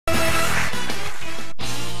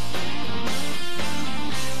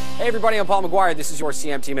everybody, I'm Paul McGuire. This is your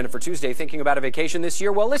CMT Minute for Tuesday. Thinking about a vacation this year?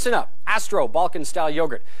 Well, listen up. Astro Balkan-style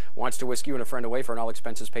yogurt wants to whisk you and a friend away for an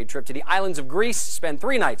all-expenses-paid trip to the islands of Greece. Spend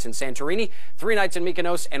 3 nights in Santorini, 3 nights in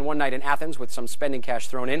Mykonos, and 1 night in Athens with some spending cash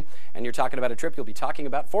thrown in. And you're talking about a trip you'll be talking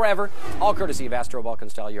about forever, all courtesy of Astro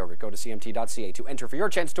Balkan-style yogurt. Go to cmt.ca to enter for your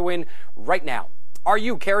chance to win right now. Are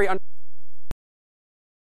you, Carrie?